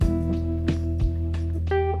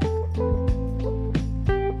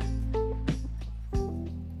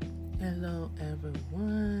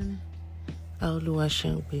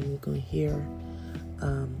Oluwaseun Bemigun here.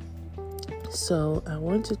 So I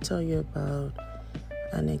want to tell you about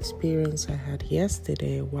an experience I had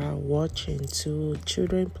yesterday while watching two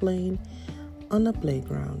children playing on the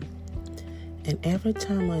playground. And every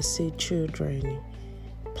time I see children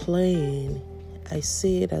playing, I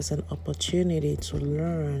see it as an opportunity to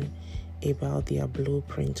learn about their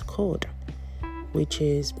blueprint code, which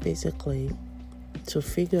is basically to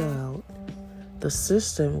figure out the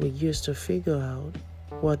system we use to figure out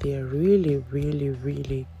what they're really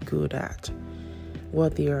good at,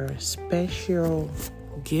 what their special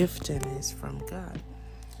gifting is from God.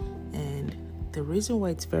 And the reason why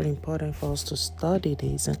it's very important for us to study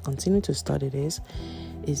this and continue to study this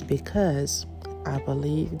is because I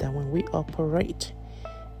believe that when we operate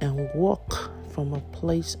and work from a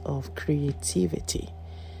place of creativity,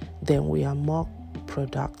 then we are more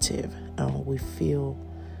productive and we feel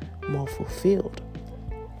more fulfilled.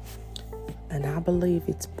 And I believe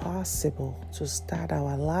it's possible to start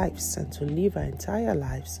our lives and to live our entire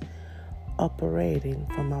lives operating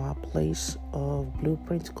from our place of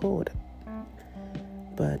blueprint code.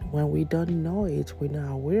 But when we don't know it, we're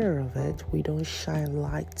not aware of it, we don't shine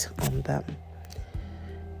light on them.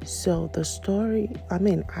 So the story,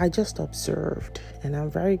 I just observed, and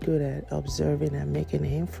I'm very good at observing and making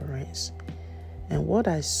inference. And what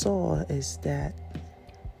I saw is that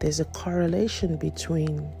there's a correlation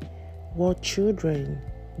between what children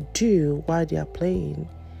do while they are playing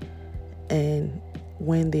and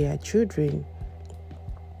when they are children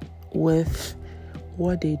with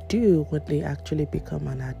what they do when they actually become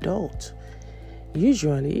an adult.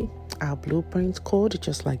 Usually, our blueprint code,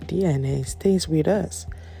 just like DNA, stays with us.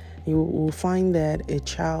 You will find that a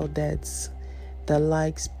child that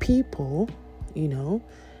likes people,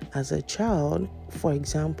 as a child, for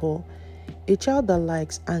example, a child that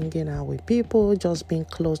likes hanging out with people, just being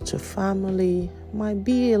close to family, might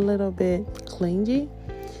be a little bit clingy.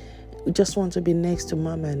 We just want to be next to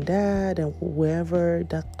mom and dad and whoever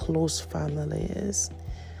that close family is.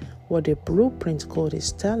 What the blueprint code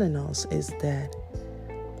is telling us is that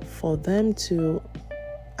for them to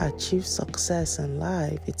achieve success in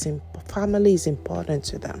life, family is important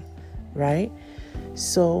to them, right?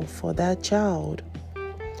 So for that child,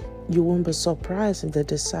 you won't be surprised if they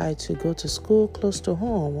decide to go to school close to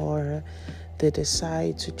home, or they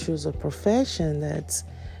decide to choose a profession that's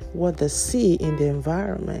what they see in the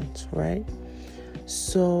environment, right?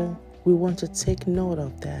 So we want to take note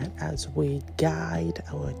of that as we guide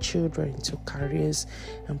our children to careers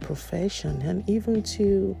and profession, and even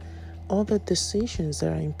to other decisions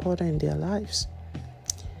that are important in their lives.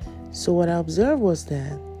 So what I observed was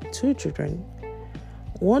that two children,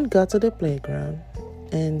 one got to the playground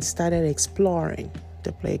and started exploring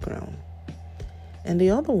the playground, and the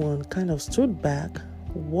other one kind of stood back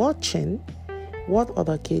watching what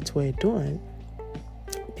other kids were doing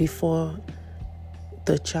before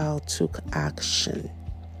the child took action.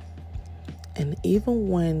 And even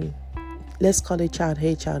when, let's call it child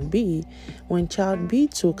A, child B, when child B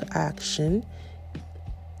took action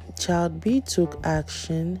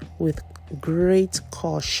with great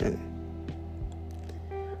caution.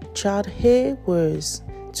 Child A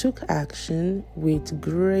took action with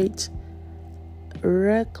great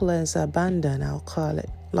reckless abandon, I'll call it.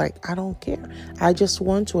 Like, I don't care. I just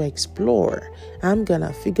want to explore. I'm going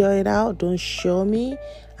to figure it out. Don't show me.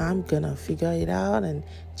 I'm going to figure it out. And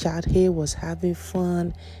child A was having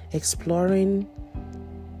fun, exploring,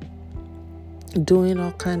 doing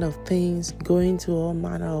all kind of things, going to all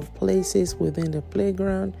manner of places within the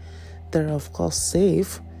playground that are, of course,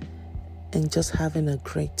 safe, and just having a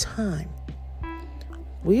great time.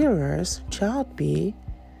 Whereas child B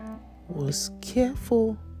was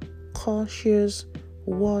careful, cautious,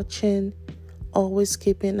 watching, always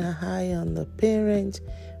keeping an eye on the parent,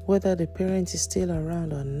 whether the parent is still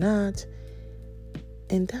around or not.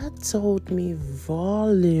 And that told me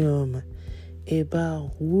volume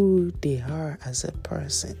about who they are as a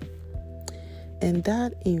person. And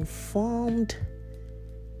that informed,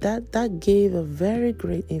 that gave a very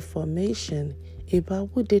great information about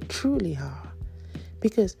who they truly are.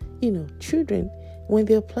 Because, children, when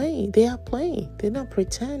they're playing, they are playing. They're not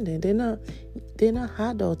pretending. They're not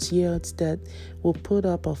adults yet that will put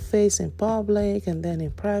up a face in public and then in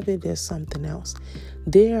private there's something else.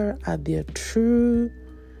 They are at their true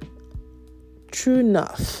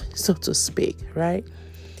enough, so to speak, right?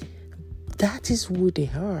 That is who they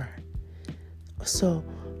are. So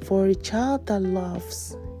for a child that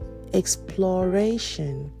loves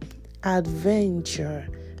exploration, adventure,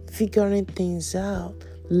 figuring things out,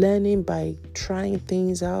 learning by trying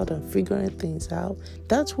things out and figuring things out,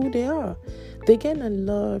 that's who they are. They're gonna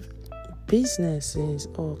love businesses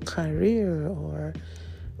or career or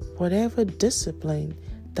whatever discipline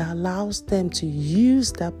that allows them to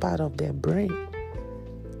use that part of their brain.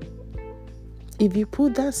 If you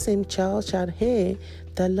put that same child here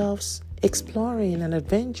that loves exploring and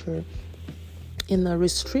adventure in a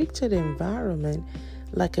restricted environment,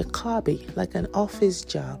 like a hobby, like an office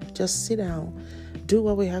job, just sit down, do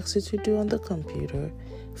what we ask you to do on the computer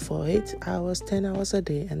for 8 hours, 10 hours a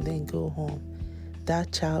day, and then go home,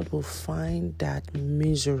 that child will find that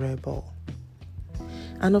miserable.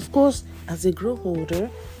 And of course, as they grow older,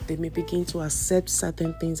 they may begin to accept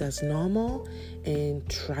certain things as normal and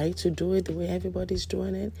try to do it the way everybody's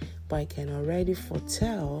doing it. But I can already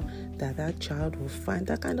foretell that that child will find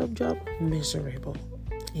that kind of job miserable.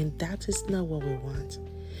 And that is not what we want.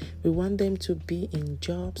 We want them to be in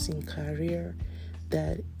jobs, in career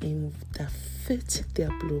that fit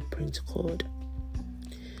their blueprint code.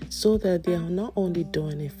 So that they are not only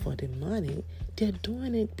doing it for the money, they're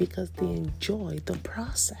doing it because they enjoy the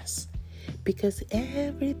process. Because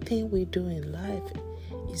everything we do in life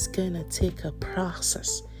is going to take a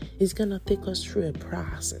process. It's going to take us through a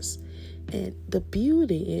process. And the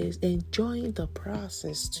beauty is enjoying the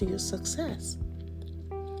process to your success.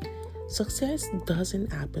 Success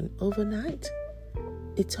doesn't happen overnight.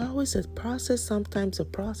 It's always a process. Sometimes the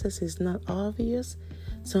process is not obvious.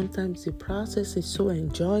 Sometimes the process is so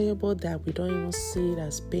enjoyable that we don't even see it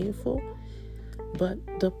as painful. But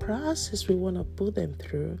the process we want to put them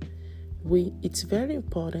through, it's very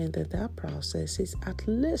important that process is at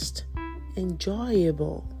least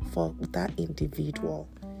enjoyable for that individual.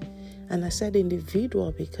 And I said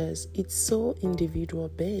individual because it's so individual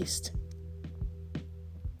based.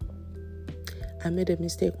 I made a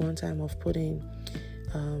mistake one time of putting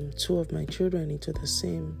 2 of my children into the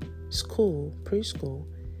same school, preschool.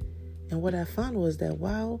 And what I found was that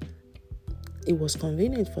while it was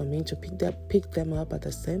convenient for me to pick them up at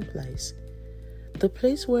the same place, the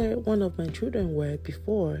place where one of my children were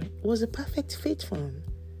before was a perfect fit for him.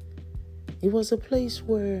 It was a place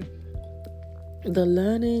where the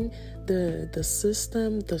learning, the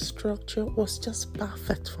system, the structure was just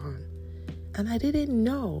perfect for him. And I didn't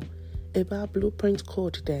know about Blueprint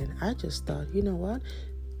Code then. I just thought, you know what?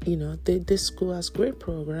 This school has great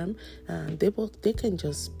program and they can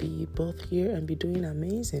just be both here and be doing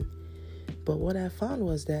amazing. But what I found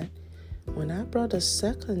was that when I brought a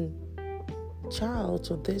second child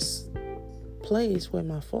to this place where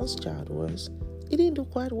my first child was, he didn't do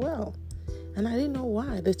quite well. And I didn't know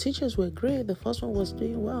why. The teachers were great. The first one was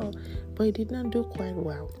doing well, but he did not do quite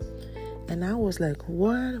well. And I was like,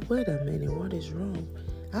 what? Wait a minute, what is wrong?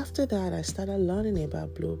 After that, I started learning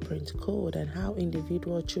about Blueprint Code and how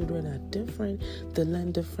individual children are different. They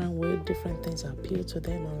learn different ways, different things appeal to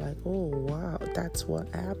them. I'm like, oh, wow, that's what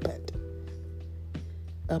happened.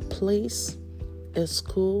 A place, a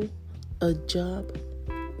school, a job,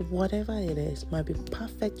 whatever it is, might be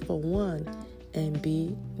perfect for one and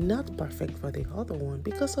be not perfect for the other one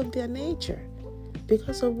because of their nature,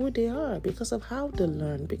 because of who they are, because of how they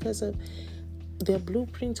learn, because of their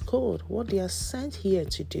blueprint code, what they are sent here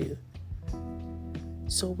to do.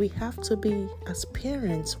 So we have to be, as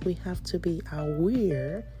parents, we have to be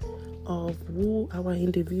aware of who our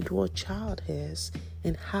individual child is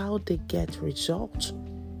and how they get results,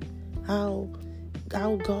 how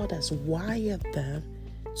God has wired them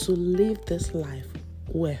to live this life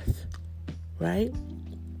with, right?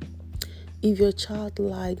 If your child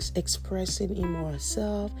likes expressing him or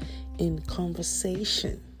herself in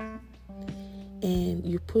conversation, and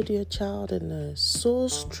you put your child in a so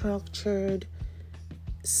structured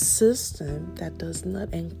system that does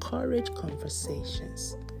not encourage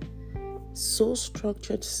conversations, so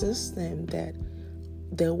structured system that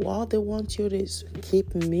all they want you to is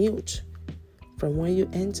keep mute. From when you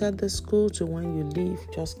enter the school to when you leave,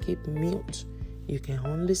 just keep mute. You can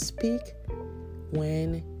only speak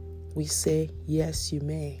when we say, yes, you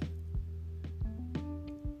may.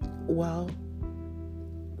 While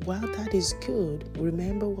that is good,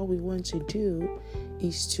 remember what we want to do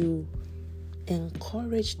is to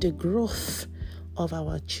encourage the growth of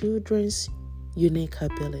our children's unique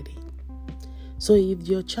ability. So if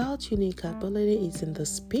your child's unique ability is in the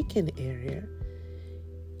speaking area,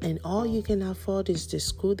 and all you can afford is the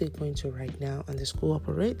school they're going to right now, and the school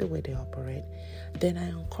operate the way they operate, then I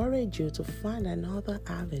encourage you to find another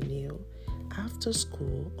avenue after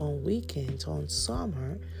school, on weekends, on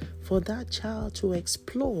summer, for that child to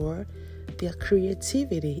explore their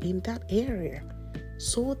creativity in that area,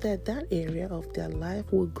 so that area of their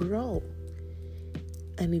life will grow.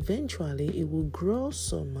 And eventually it will grow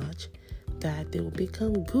so much that they will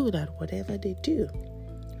become good at whatever they do.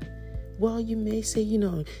 Well, you may say,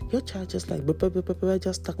 your child just like,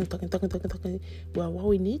 just talking. Well, what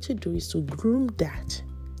we need to do is to groom that,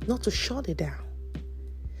 not to shut it down.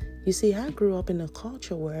 You see, I grew up in a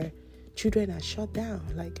culture where children are shut down.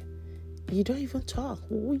 Like, you don't even talk.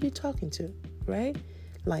 Who are you talking to, right?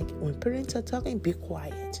 Like, when parents are talking, be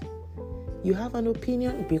quiet. You have an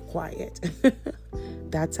opinion, be quiet.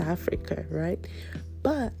 That's Africa, right?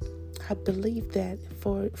 But I believe that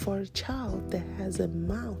for a child that has a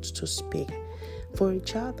mouth to speak, for a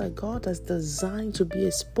child that God has designed to be a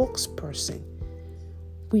spokesperson,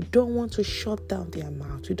 we don't want to shut down their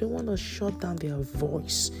mouth. We don't want to shut down their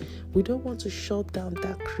voice. We don't want to shut down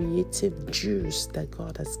that creative juice that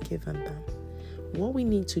God has given them. What we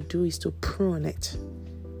need to do is to prune it.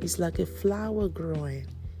 It's like a flower growing.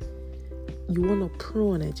 You want to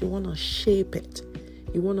prune it. You want to shape it.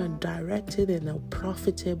 You want to direct it in a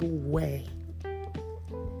profitable way.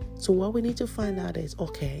 So what we need to find out is,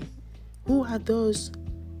 okay, who are those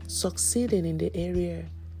succeeding in the area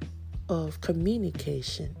of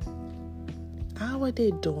communication? How are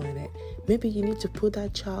they doing it? Maybe you need to put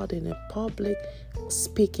that child in a public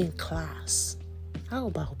speaking class. How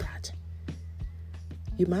about that?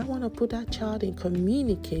 You might want to put that child in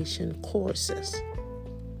communication courses.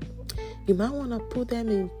 You might want to put them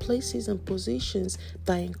in places and positions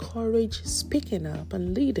that encourage speaking up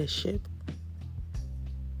and leadership.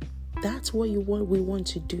 That's what we want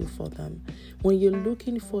to do for them. When you're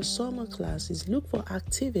looking for summer classes, look for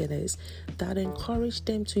activities that encourage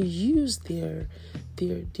them to use their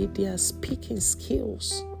speaking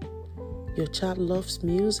skills. Your child loves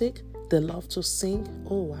music. They love to sing.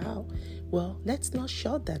 Oh, wow. Well, let's not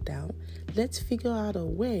shut that down. Let's figure out a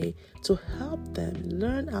way to help them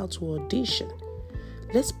learn how to audition.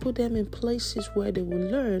 Let's put them in places where they will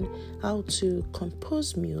learn how to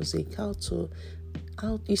compose music,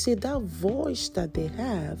 you see that voice that they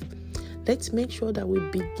have. Let's make sure that we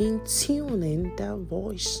begin tuning that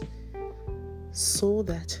voice so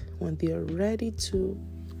that when they are ready to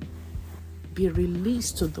be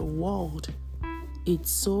released to the world, it's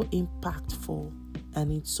so impactful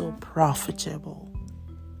and it's so profitable.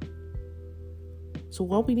 So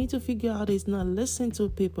what we need to figure out is not listen to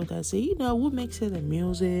people that say, who makes it the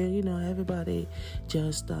music? Everybody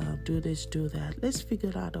just do this, do that. Let's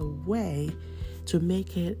figure out a way to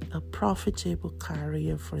make it a profitable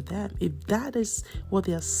career for them, if that is what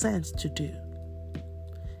they are sent to do.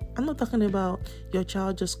 I'm not talking about your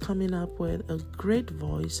child just coming up with a great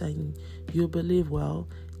voice and you believe, well,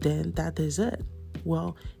 then that is it.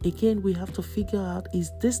 Well, again, we have to figure out,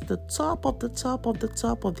 is this the top of the top of the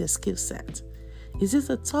top of their skill set? Is this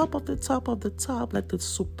the top of the top of the top, like the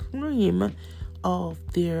supreme of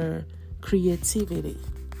their creativity?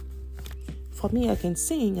 For me, I can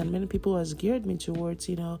sing, and many people has geared me towards,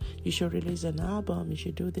 you should release an album, you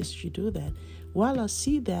should do this, you should do that. While I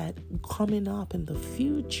see that coming up in the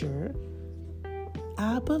future,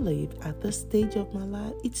 I believe at this stage of my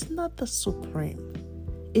life, it's not the supreme.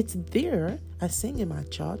 It's there. I sing in my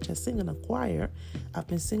church. I sing in a choir. I've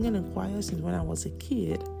been singing in choir since when I was a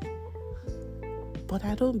kid. But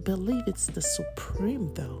I don't believe it's the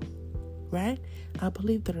supreme though, right? I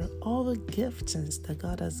believe there are other giftings that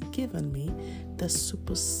God has given me that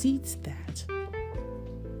supersedes that.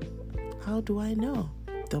 How do I know?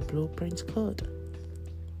 The Blueprint Code.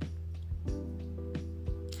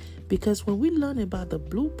 Because when we learn about the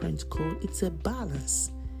Blueprint Code, it's a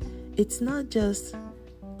balance. It's not just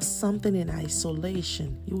something in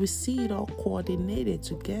isolation. You will see it all coordinated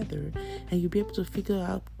together and you'll be able to figure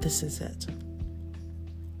out, this is it.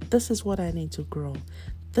 This is what I need to grow.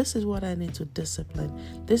 This is what I need to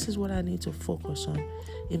discipline. This is what I need to focus on.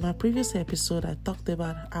 In my previous episode, I talked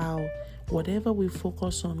about how whatever we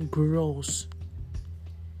focus on grows.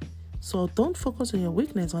 So don't focus on your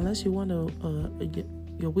weakness unless you want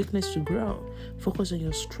your weakness to grow. Focus on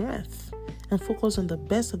your strength and focus on the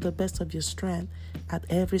best of your strength at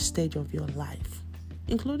every stage of your life,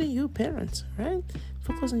 including you parents, right?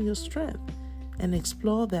 Focus on your strength and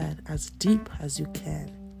explore that as deep as you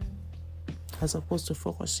can, as opposed to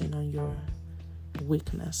focusing on your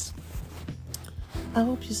weakness. I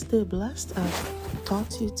hope you stay blessed. I've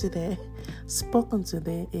taught you today, spoken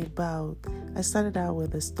today about, I started out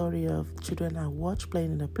with the story of children I watched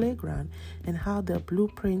playing in the playground and how their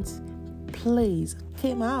blueprint plays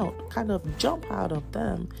came out, kind of jump out of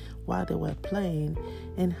them while they were playing,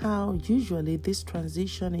 and how usually this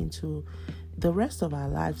transition into the rest of our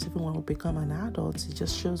lives, even when we become an adult, it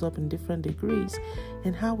just shows up in different degrees,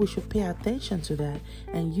 and how we should pay attention to that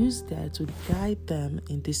and use that to guide them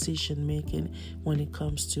in decision making when it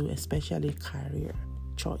comes to especially career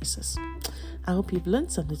choices. I hope you've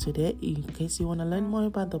learned something today. In case you want to learn more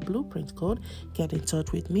about the Blueprint Code, get in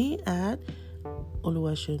touch with me at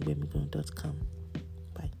oluwaseungbemigun.com.